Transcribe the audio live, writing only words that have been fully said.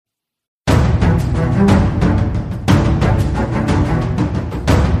Slides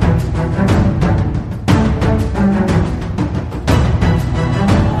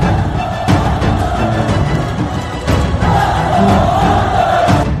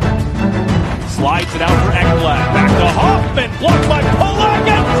it out for Ekblad. Back to Hoffman. Blocked by Polak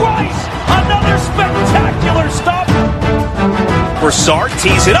and Price. Another spectacular stop. Broussard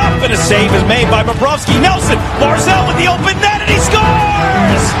tees it up and a save is made by Bobrovsky. Nelson. Barzal with the open net and he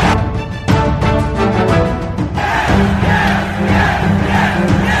scores!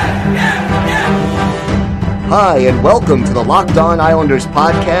 Hi, and welcome to the Locked On Islanders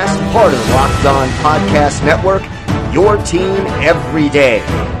podcast, part of the Locked On Podcast Network, your team every day.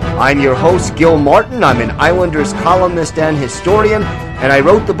 I'm your host, Gil Martin. I'm an Islanders columnist and historian, and I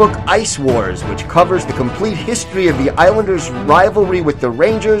wrote the book Ice Wars, which covers the complete history of the Islanders' rivalry with the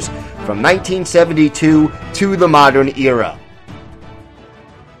Rangers from 1972 to the modern era.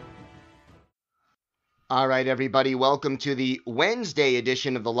 All right, everybody, welcome to the Wednesday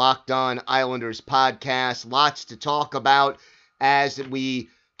edition of the Locked On Islanders podcast. Lots to talk about as we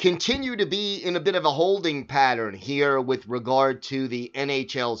continue to be in a bit of a holding pattern here with regard to the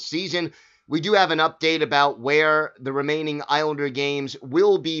NHL season. We do have an update about where the remaining Islander games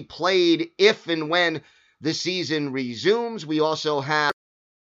will be played if and when the season resumes. We also have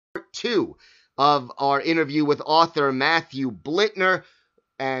part 2 of our interview with author Matthew Blittner,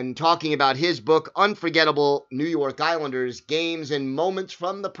 and talking about his book, Unforgettable New York Islanders, Games and Moments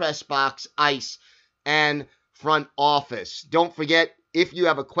from the Press Box, Ice, and Front Office. Don't forget, if you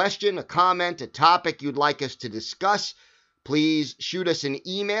have a question, a comment, a topic you'd like us to discuss, please shoot us an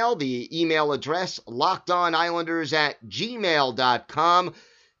email. The email address, lockedonislanders@gmail.com.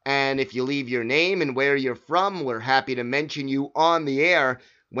 And if you leave your name and where you're from, we're happy to mention you on the air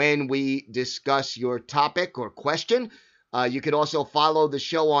when we discuss your topic or question. You could also follow the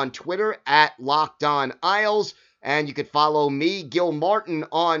show on Twitter at LockedOnIsles, and you could follow me, Gil Martin,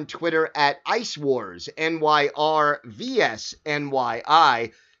 on Twitter at IceWars,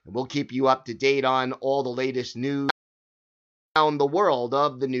 NYRVSNYI, and we'll keep you up to date on all the latest news around the world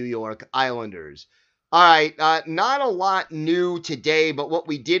of the New York Islanders. All right, not a lot new today, but what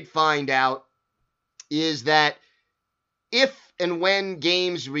we did find out is that if and when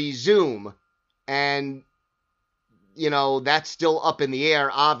games resume, and that's still up in the air,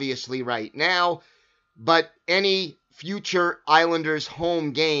 obviously, right now. But any future Islanders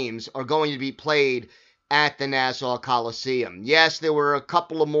home games are going to be played at the Nassau Coliseum. Yes, there were a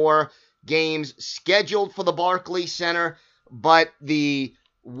couple of more games scheduled for the Barclays Center, but the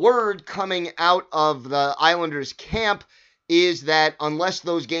word coming out of the Islanders camp is that unless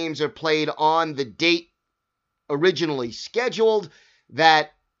those games are played on the date originally scheduled,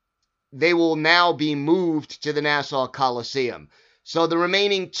 that they will now be moved to the Nassau Coliseum. So the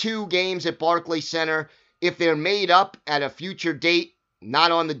remaining 2 games at Barclays Center, if they're made up at a future date,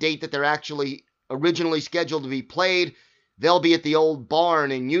 not on the date that they're actually originally scheduled to be played, they'll be at the old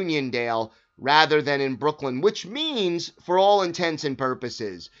barn in Uniondale rather than in Brooklyn, which means, for all intents and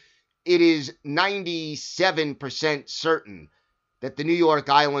purposes, it is 97% certain that the New York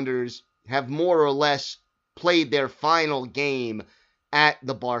Islanders have more or less played their final game at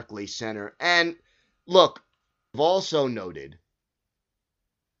the Barclays Center. And look, I've also noted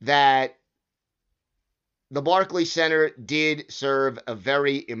that the Barclays Center did serve a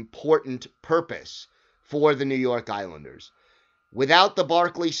very important purpose for the New York Islanders. Without the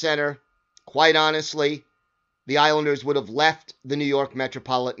Barclays Center, quite honestly, the Islanders would have left the New York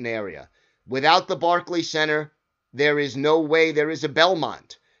metropolitan area. Without the Barclays Center, there is no way there is a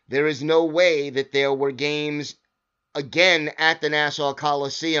Belmont. There is no way that there were games again at the Nassau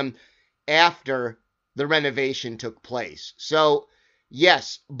Coliseum after the renovation took place. So,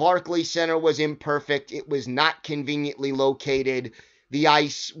 yes, Barclays Center was imperfect. It was not conveniently located. The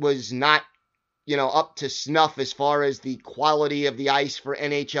ice was not, up to snuff as far as the quality of the ice for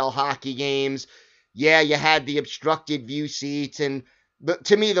NHL hockey games. Yeah, you had the obstructed view seats, and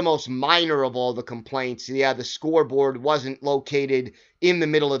to me, the most minor of all the complaints, the scoreboard wasn't located in the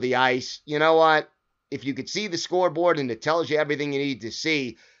middle of the ice. You know what? If you could see the scoreboard and it tells you everything you need to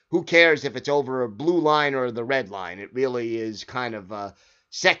see, who cares if it's over a blue line or the red line? It really is kind of a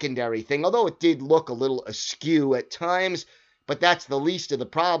secondary thing, although it did look a little askew at times, but that's the least of the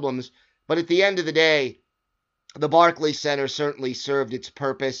problems. But at the end of the day, the Barclays Center certainly served its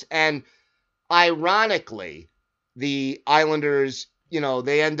purpose, and ironically, the Islanders,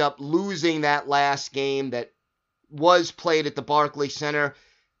 they end up losing that last game that was played at the Barclays Center,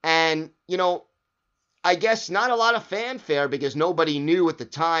 and, I guess not a lot of fanfare because nobody knew at the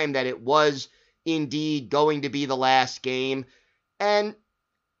time that it was indeed going to be the last game. And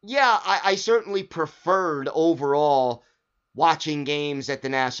yeah, I certainly preferred overall watching games at the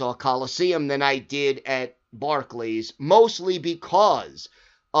Nassau Coliseum than I did at Barclays, mostly because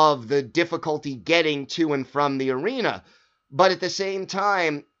of the difficulty getting to and from the arena. But at the same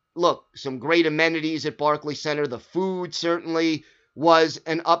time, look, some great amenities at Barclays Center. The food certainly was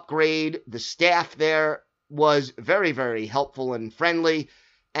an upgrade. The staff there was very, very helpful and friendly.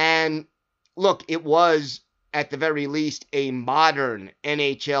 And look, it was at the very least a modern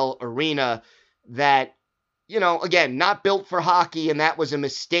NHL arena that, again, not built for hockey, and that was a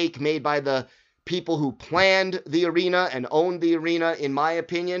mistake made by the people who planned the arena and owned the arena, in my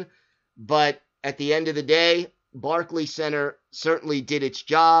opinion. But at the end of the day, Barclays Center certainly did its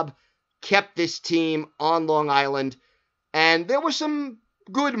job, kept this team on Long Island, and there were some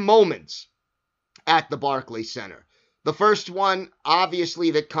good moments at the Barclays Center. The first one,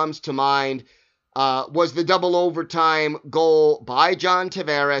 obviously, that comes to mind was the double overtime goal by John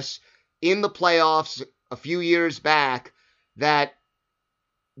Tavares in the playoffs a few years back that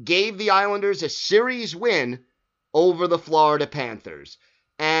gave the Islanders a series win over the Florida Panthers.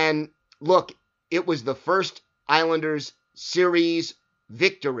 And look, it was the first Islanders series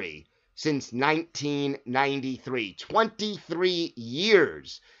victory since 1993. 23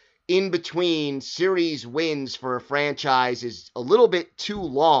 years in between series wins for a franchise is a little bit too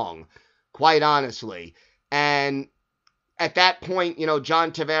long, quite honestly. And at that point,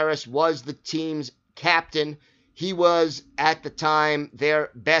 John Tavares was the team's captain. He was, at the time,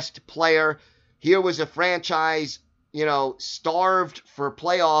 their best player. Here was a franchise, starved for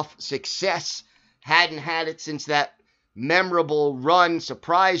playoff success. Hadn't had it since that memorable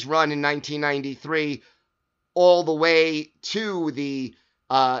surprise run in 1993, all the way to the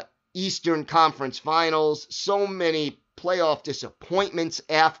Eastern Conference Finals. So many playoff disappointments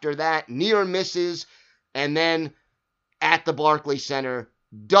after that, near misses, and then at the Barclays Center,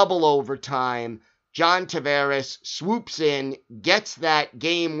 double overtime. John Tavares swoops in, gets that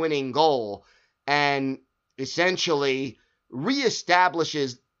game-winning goal, and essentially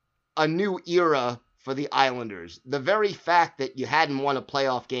reestablishes a new era for the Islanders. The very fact that you hadn't won a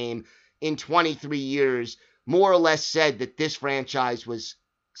playoff game in 23 years more or less said that this franchise was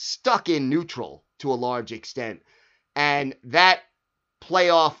stuck in neutral to a large extent. And that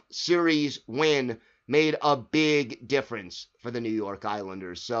playoff series win made a big difference for the New York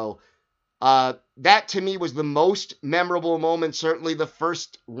Islanders. So that to me was the most memorable moment. Certainly the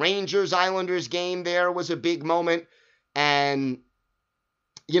first Rangers-Islanders game there was a big moment. And,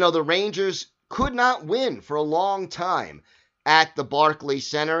 the Rangers could not win for a long time at the Barclays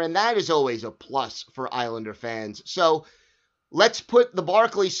Center, and that is always a plus for Islander fans. So let's put the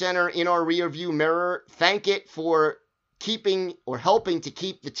Barclays Center in our rearview mirror, thank it for keeping or helping to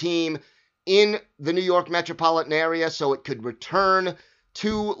keep the team in the New York metropolitan area so it could return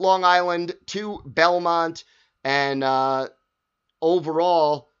to Long Island, to Belmont, and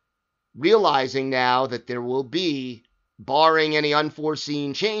overall realizing now that there will be, barring any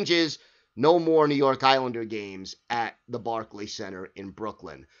unforeseen changes, no more New York Islander games at the Barclays Center in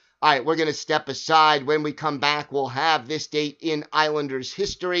Brooklyn. All right, we're going to step aside. When we come back, we'll have this date in Islanders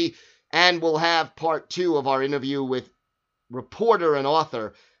history, and we'll have part 2 of our interview with reporter and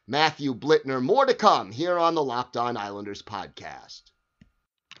author Matthew Blittner. More to come here on the Locked On Islanders podcast.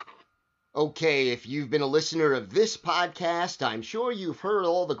 Okay, if you've been a listener of this podcast, I'm sure you've heard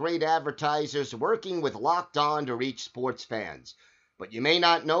all the great advertisers working with Locked On to reach sports fans. But you may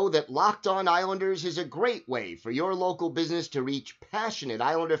not know that Locked On Islanders is a great way for your local business to reach passionate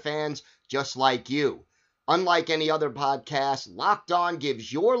Islander fans just like you. Unlike any other podcast, Locked On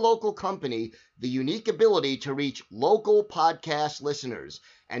gives your local company the unique ability to reach local podcast listeners.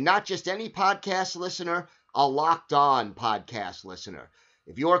 And not just any podcast listener, a Locked On podcast listener.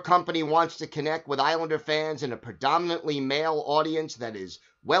 If your company wants to connect with Islander fans in a predominantly male audience that is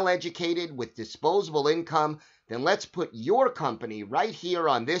well-educated with disposable income, then let's put your company right here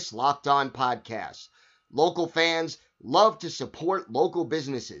on this Locked On podcast. Local fans love to support local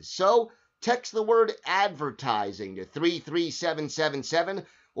businesses, so text the word advertising to 33777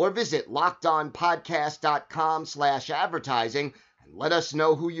 or visit lockedonpodcast.com/advertising and let us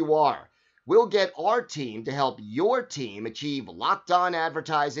know who you are. We'll get our team to help your team achieve Locked On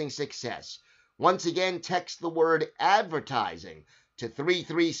advertising success. Once again, text the word advertising to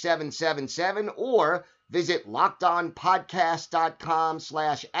 33777 or visit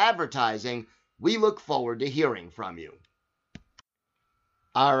lockedonpodcast.com/advertising. We look forward to hearing from you.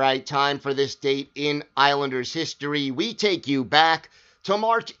 All right, time for this date in Islanders history. We take you back to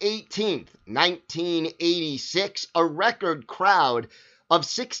March 18th, 1986, a record crowd of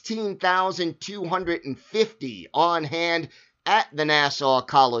 16,250 on hand at the Nassau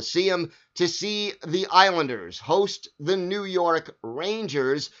Coliseum to see the Islanders host the New York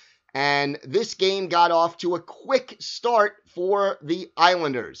Rangers. And this game got off to a quick start for the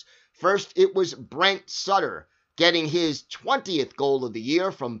Islanders. First, it was Brent Sutter getting his 20th goal of the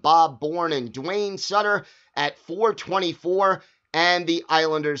year from Bob Bourne and Dwayne Sutter at 4:24, and the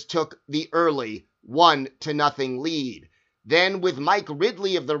Islanders took the early 1-0 lead. Then, with Mike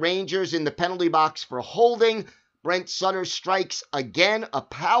Ridley of the Rangers in the penalty box for holding, Brent Sutter strikes again a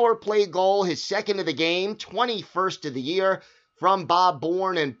power play goal, his second of the game, 21st of the year, from Bob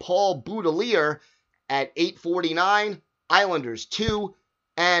Bourne and Paul Boudelier at 8:49, Islanders 2,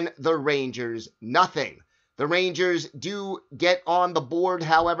 and the Rangers nothing. The Rangers do get on the board,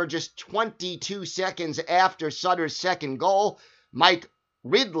 however, just 22 seconds after Sutter's second goal. Mike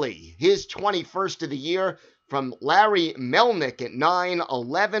Ridley, his 21st of the year, from Larry Melnick at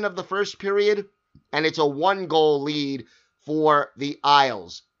 9:11 of the first period, and it's a one-goal lead for the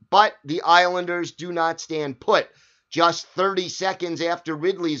Isles. But the Islanders do not stand put. Just 30 seconds after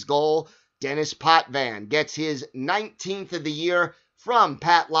Ridley's goal, Dennis Potvin gets his 19th of the year from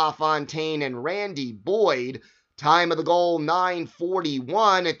Pat LaFontaine and Randy Boyd. Time of the goal,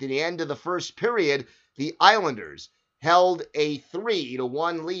 9:41 at the end of the first period. The Islanders held a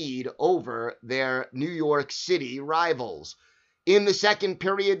 3-1 lead over their New York City rivals. In the second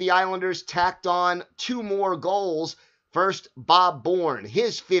period, the Islanders tacked on two more goals. First, Bob Bourne,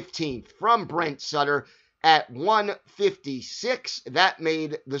 his 15th from Brent Sutter at 1:56. That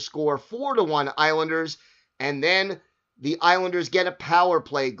made the score 4-1 Islanders. And then the Islanders get a power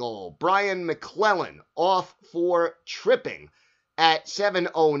play goal. Brian McClellan off for tripping at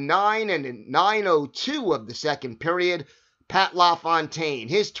 7:09, and in 9:02 of the second period, Pat LaFontaine,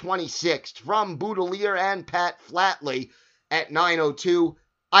 his 26th from Boudelier and Pat Flatley at 9:02.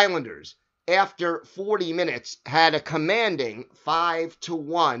 Islanders, after 40 minutes, had a commanding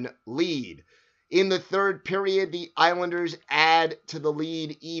 5-1 lead. In the third period, the Islanders add to the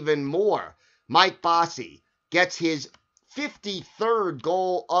lead even more. Mike Bossy gets his 53rd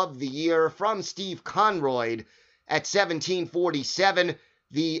goal of the year from Steve Conroy at 17:47.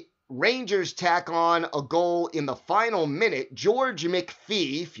 The Rangers tack on a goal in the final minute. George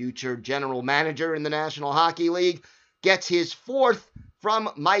McPhee, future general manager in the National Hockey League, gets his fourth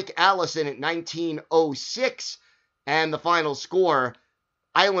from Mike Allison at 19:06. And the final score,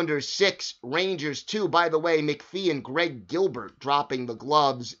 Islanders 6, Rangers 2. By the way, McPhee and Greg Gilbert dropping the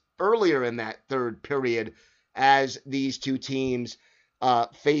gloves earlier in that third period as these two teams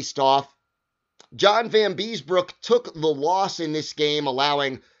faced off. John Van Beesbrook took the loss in this game,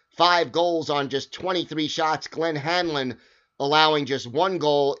 allowing 5 goals on just 23 shots. Glenn Hanlon allowing just 1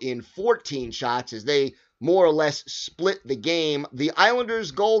 goal in 14 shots as they more or less split the game. The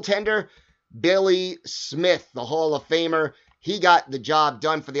Islanders goaltender, Billy Smith, the Hall of Famer, he got the job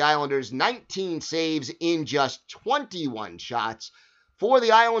done for the Islanders. 19 saves in just 21 shots. For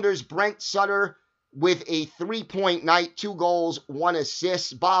the Islanders, Brent Sutter with a 3-point night, 2 goals, 1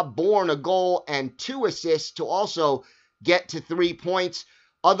 assist. Bob Bourne, a goal and 2 assists to also get to 3 points.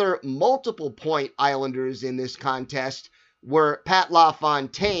 Other multiple-point Islanders in this contest were Pat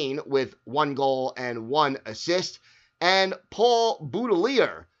LaFontaine with 1 goal and 1 assist, and Paul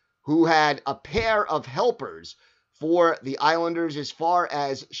Boudelier, who had a pair of helpers for the Islanders as far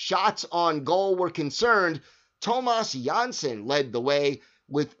as shots on goal were concerned. Tomas Janssen led the way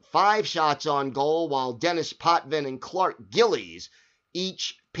with 5 shots on goal, while Dennis Potvin and Clark Gillies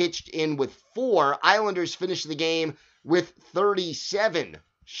each pitched in with 4. Islanders finished the game with 37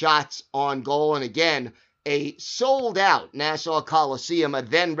 shots on goal, and again, a sold-out Nassau Coliseum, a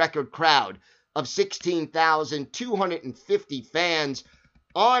then-record crowd of 16,250 fans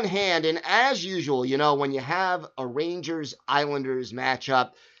on hand. And as usual, you know, when you have a Rangers-Islanders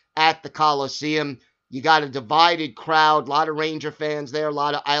matchup at the Coliseum, you got a divided crowd, a lot of Ranger fans there, a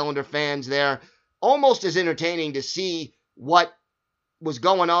lot of Islander fans there. Almost as entertaining to see what was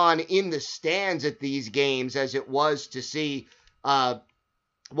going on in the stands at these games as it was to see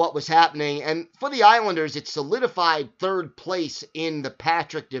what was happening. And for the Islanders, it solidified third place in the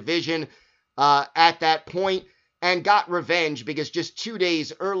Patrick division at that point and got revenge because just 2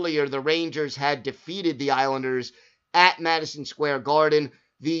 days earlier, the Rangers had defeated the Islanders at Madison Square Garden.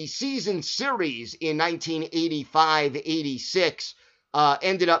 The season series in 1985-86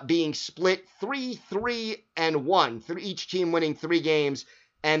 ended up being split 3-3-1, each team winning 3 games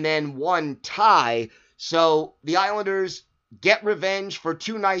and then 1 tie. So the Islanders get revenge for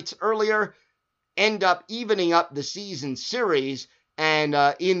 2 nights earlier, end up evening up the season series. And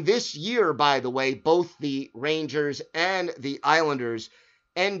in this year, by the way, both the Rangers and the Islanders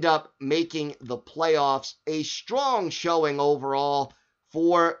end up making the playoffs. A strong showing overall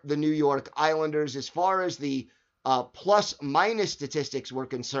for the New York Islanders as far as the plus-minus statistics were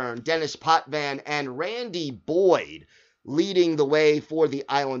concerned. Dennis Potvin and Randy Boyd leading the way for the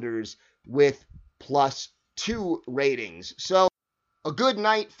Islanders with +2 ratings. So a good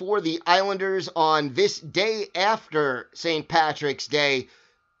night for the Islanders on this day after St. Patrick's Day,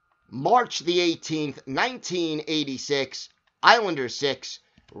 March the 18th, 1986. Islanders 6,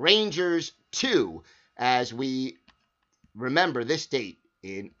 Rangers 2, as we remember this date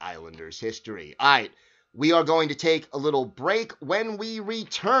in Islanders history. All right, we are going to take a little break. When we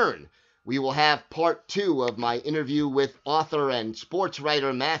return, we will have part 2 of my interview with author and sports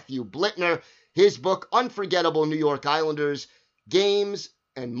writer Matthew Blittner. His book, Unforgettable New York Islanders, Games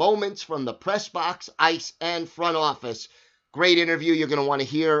and Moments from the Press Box, Ice, and Front Office. Great interview. You're going to want to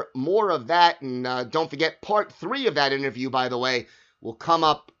hear more of that. And don't forget, part 3 of that interview, by the way, will come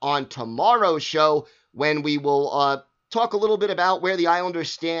up on tomorrow's show when we will talk a little bit about where the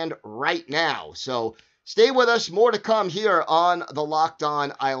Islanders stand right now. So stay with us. More to come here on the Locked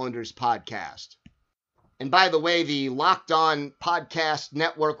On Islanders podcast. And by the way, the Locked On Podcast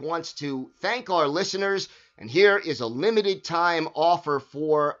Network wants to thank our listeners. And here is a limited time offer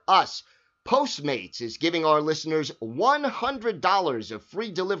for us. Postmates is giving our listeners $100 of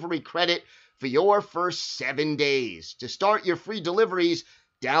free delivery credit for your first 7 days. To start your free deliveries,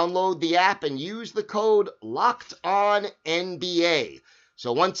 download the app and use the code LOCKEDONNBA.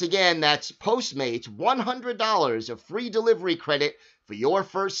 So once again, that's Postmates, $100 of free delivery credit for your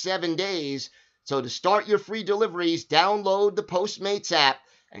first 7 days. So to start your free deliveries, download the Postmates app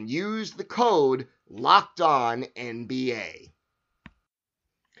and use the code LOCKEDONNBA.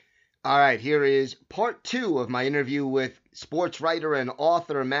 All right, here is part 2 of my interview with sports writer and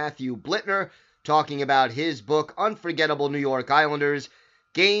author Matthew Blittner, talking about his book, Unforgettable New York Islanders,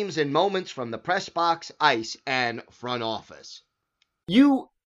 Games and Moments from the Press Box, Ice, and Front Office.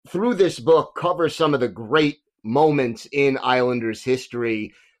 You, through this book, cover some of the great moments in Islanders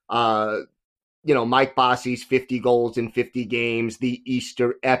history. Mike Bossy's 50 goals in 50 games, the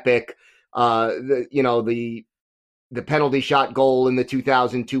Easter epic, the penalty shot goal in the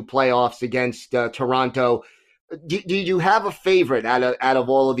 2002 playoffs against Toronto. Do you have a favorite out of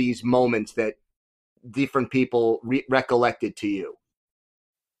all of these moments that different people recollected to you?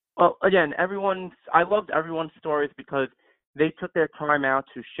 Well, again, I loved everyone's stories because they took their time out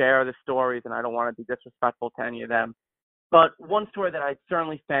to share the stories, and I don't want to be disrespectful to any of them. But one story that I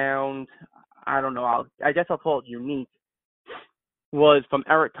certainly found, I guess I'll call it unique, was from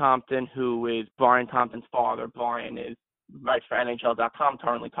Eric Compton, who is Brian Compton's father. Brian writes for NHL.com,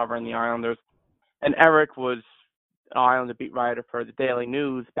 currently covering the Islanders. And Eric was an Islander beat writer for the Daily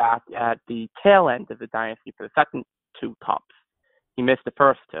News back at the tail end of the dynasty for the second 2 cups. He missed the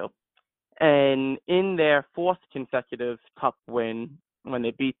first 2. And in their 4th consecutive cup win, when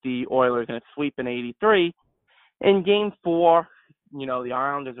they beat the Oilers in a sweep in '83, in Game 4, the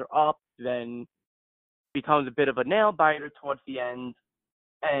Islanders are up, then becomes a bit of a nail-biter towards the end,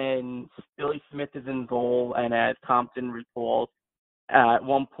 and Billy Smith is in goal, and as Compton recalls, at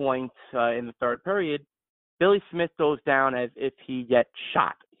one point in the 3rd period, Billy Smith goes down as if he gets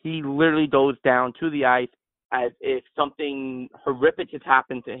shot. He literally goes down to the ice as if something horrific has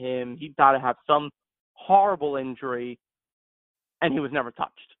happened to him. He's got to have some horrible injury, and he was never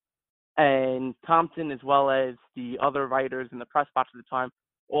touched. And Compton, as well as the other writers in the press box at the time,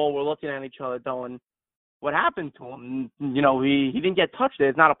 all were looking at each other going, what happened to him? He didn't get touched.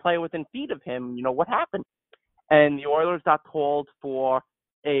 There's not a player within feet of him. What happened? And the Oilers got called for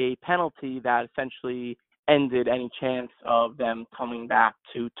a penalty that essentially ended any chance of them coming back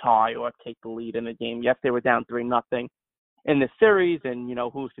to tie or take the lead in the game. Yes, they were down 3-0 in the series, and,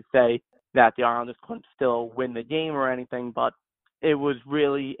 who's to say that the Islanders couldn't still win the game or anything, but it was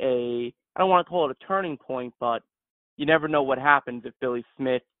really I don't want to call it a turning point, but you never know what happens if Billy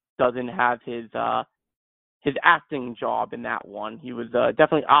Smith doesn't have his acting job in that one. He was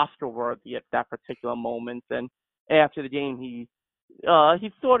definitely Oscar-worthy at that particular moment. And after the game, he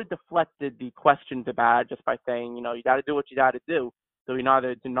sort of deflected the questions about it just by saying, you got to do what you got to do. So he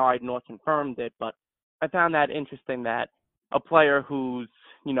neither denied nor confirmed it. But I found that interesting that a player who's,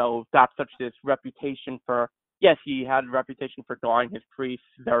 got such this reputation for, yes, he had a reputation for guarding his crease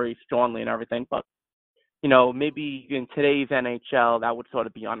very strongly and everything, but, maybe in today's NHL, that would sort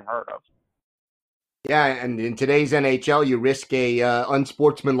of be unheard of. Yeah, and in today's NHL, you risk a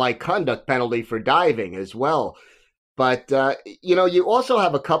unsportsmanlike conduct penalty for diving as well. But, you also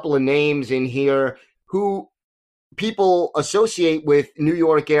have a couple of names in here who people associate with New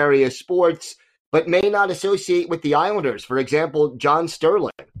York area sports. but may not associate with the Islanders. For example, John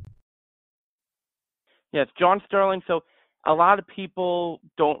Sterling. Yes, John Sterling. So a lot of people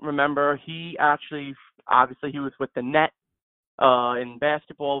don't remember. He actually, obviously, he was with the Net in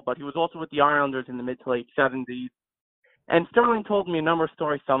basketball, but he was also with the Islanders in the mid to late 70s. And Sterling told me a number of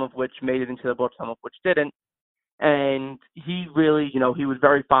stories, some of which made it into the book, some of which didn't. And he really, he was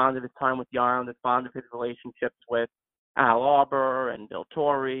very fond of his time with the Islanders, fond of his relationships with Al Arbor and Bill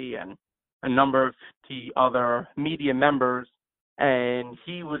Torrey and a number of the other media members. And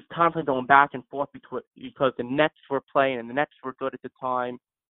he was constantly going back and forth because the Nets were playing and the Nets were good at the time.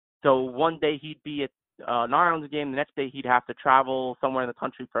 So one day he'd be at an Islanders game, the next day he'd have to travel somewhere in the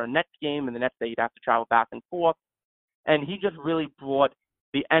country for a Nets game, and the next day he'd have to travel back and forth. And he just really brought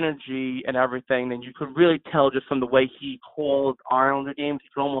the energy and everything, and you could really tell just from the way he called Islander games. You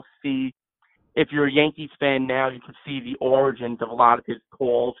could almost see, if you're a Yankees fan now, you could see the origins of a lot of his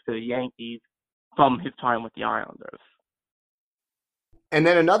calls to the Yankees from his time with the Islanders. And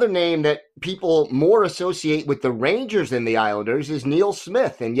then another name that people more associate with the Rangers than the Islanders is Neil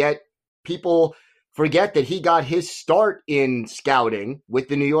Smith, and yet people forget that he got his start in scouting with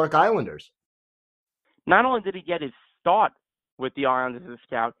the New York Islanders. Not only did he get his start with the Islanders as a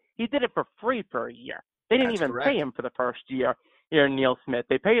scout, he did it for free for a year. They didn't even pay him for the first year, Neil Smith.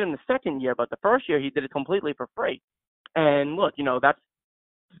 They paid him the second year, but the first year he did it completely for free. And look, that's,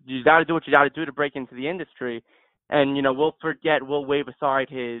 you got to do what you got to do to break into the industry. And, we'll wave aside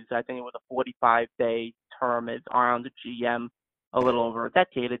his, I think it was a 45-day term as Islander GM a little over a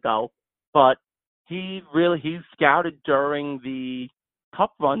decade ago. But he scouted during the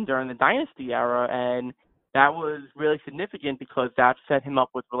Cup run during the Dynasty era, and that was really significant because that set him up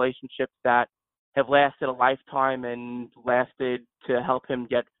with relationships that have lasted a lifetime and lasted to help him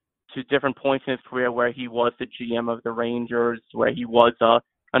get to different points in his career where he was the GM of the Rangers, where he was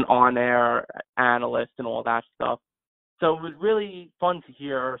an on-air analyst and all that stuff. So it was really fun to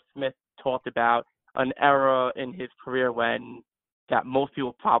hear Smith talk about an era in his career that most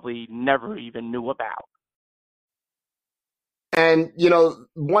people probably never even knew about. And,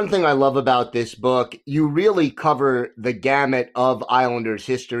 one thing I love about this book, you really cover the gamut of Islanders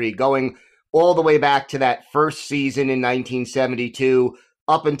history, going all the way back to that first season in 1972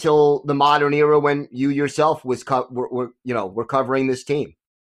 up until the modern era when you yourself were covering this team.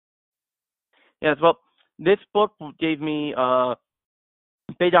 Yes, well, this book gave me a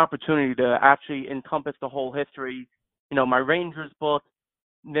big opportunity to actually encompass the whole history. My Rangers book,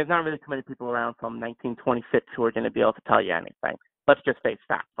 there's not really too many people around from 1926 who are going to be able to tell you anything. Let's just face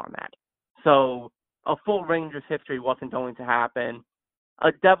facts on that. So a full Rangers history wasn't going to happen.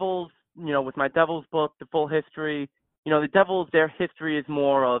 Devils, with my Devils book, the full history, the Devils, their history is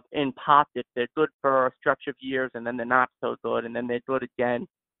more of in pockets. They're good for a stretch of years, and then they're not so good, and then they're good again.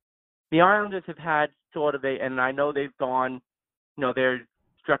 The Islanders have had sort of and I know they've gone, there's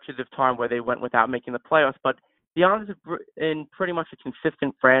stretches of time where they went without making the playoffs, but the Islanders have been pretty much a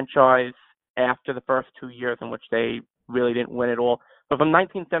consistent franchise after the first 2 years in which they really didn't win at all. But from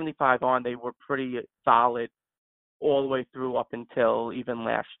 1975 on, they were pretty solid all the way through up until even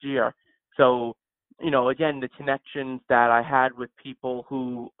last year. So, again, the connections that I had with people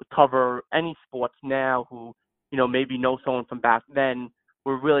who cover any sports now who, maybe know someone from back then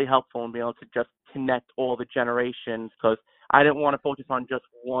were really helpful in being able to just connect all the generations, because I didn't want to focus on just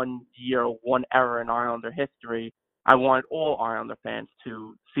one year, one era in Islander history. I wanted all Islander fans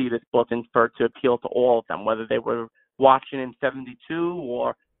to see this book and for it to appeal to all of them, whether they were watching in 72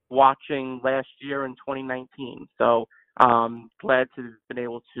 or watching last year in 2019. So glad to have been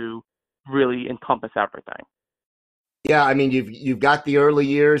able to really encompass everything. Yeah, I mean, you've got the early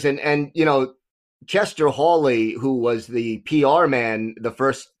years, and Chester Hawley, who was the PR man the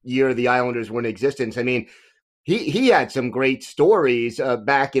first year the Islanders were in existence. I mean, he had some great stories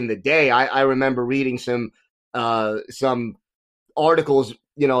back in the day. I remember reading some articles,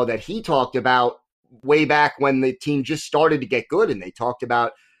 that he talked about way back when the team just started to get good, and they talked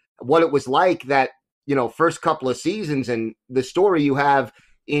about what it was like that, first couple of seasons, and the story you have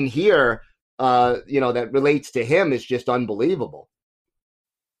in here, that relates to him is just unbelievable.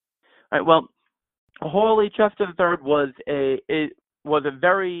 All right, well, Hawley Chester III was a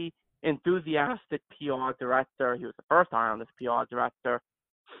very enthusiastic PR director. He was the first Islanders PR director.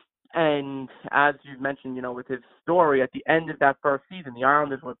 And as you mentioned, with his story, at the end of that first season, the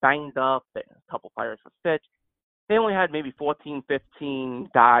Islanders were banged up. A couple players were sick. They only had maybe 14, 15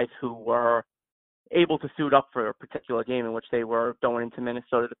 guys who were able to suit up for a particular game in which they were going into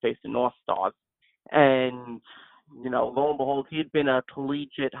Minnesota to face the North Stars. And, lo and behold, he had been a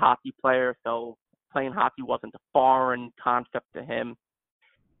collegiate hockey player, so playing hockey wasn't a foreign concept to him.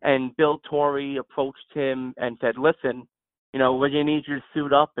 And Bill Torrey approached him and said, listen, we're going to need you to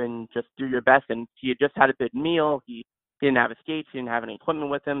suit up and just do your best. And he had just had a big meal. He didn't have his skates. He didn't have any equipment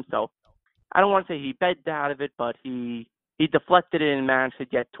with him. So I don't want to say he begged out of it, but he deflected it and managed to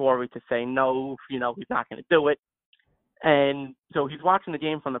get Torrey to say no, he's not going to do it. And so he's watching the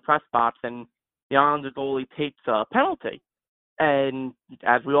game from the press box, and the Islanders goalie takes a penalty. And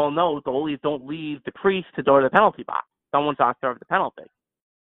as we all know, goalies don't leave the crease to go to the penalty box. Someone's got to serve the penalty.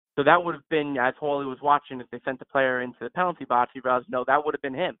 So that would have been, as Hawley was watching, if they sent the player into the penalty box, he realized, no, that would have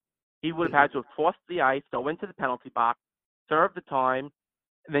been him. He would have had to have crossed the ice, go into the penalty box, serve the time,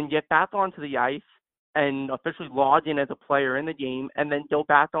 and then get back onto the ice and officially log in as a player in the game, and then go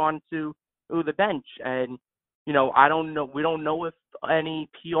back onto the bench. And, I don't know. We don't know if any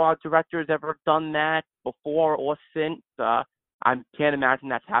PR director has ever done that before or since. I can't imagine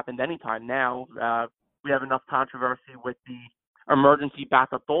that's happened anytime now. We have enough controversy with the emergency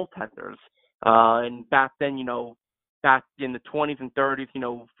backup goaltenders. And back then, back in the 20s and 30s,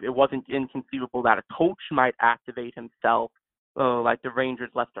 it wasn't inconceivable that a coach might activate himself, like the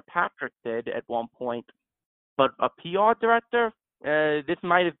Rangers' Lester Patrick did at one point. But a PR director, this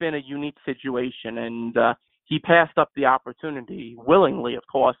might have been a unique situation, and he passed up the opportunity willingly, of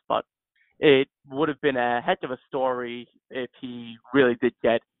course, but it would have been a heck of a story if he really did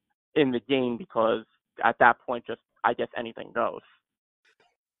get in the game, because at that point, just, I guess, anything goes.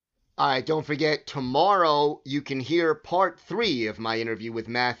 All right, don't forget, tomorrow you can hear part 3 of my interview with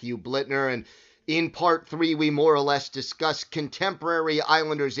Matthew Blittner, and in part 3 we more or less discuss contemporary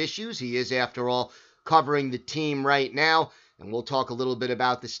Islanders issues. He is, after all, covering the team right now, and we'll talk a little bit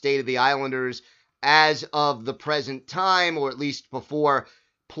about the state of the Islanders as of the present time, or at least before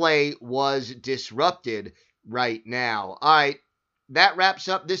play was disrupted right now. All right, that wraps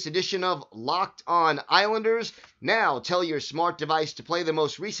up this edition of Locked On Islanders. Now tell your smart device to play the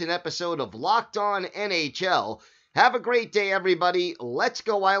most recent episode of Locked On NHL. Have a great day, everybody. Let's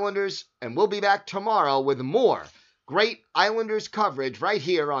go Islanders, and we'll be back tomorrow with more great Islanders coverage right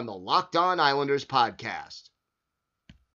here on the Locked On Islanders podcast.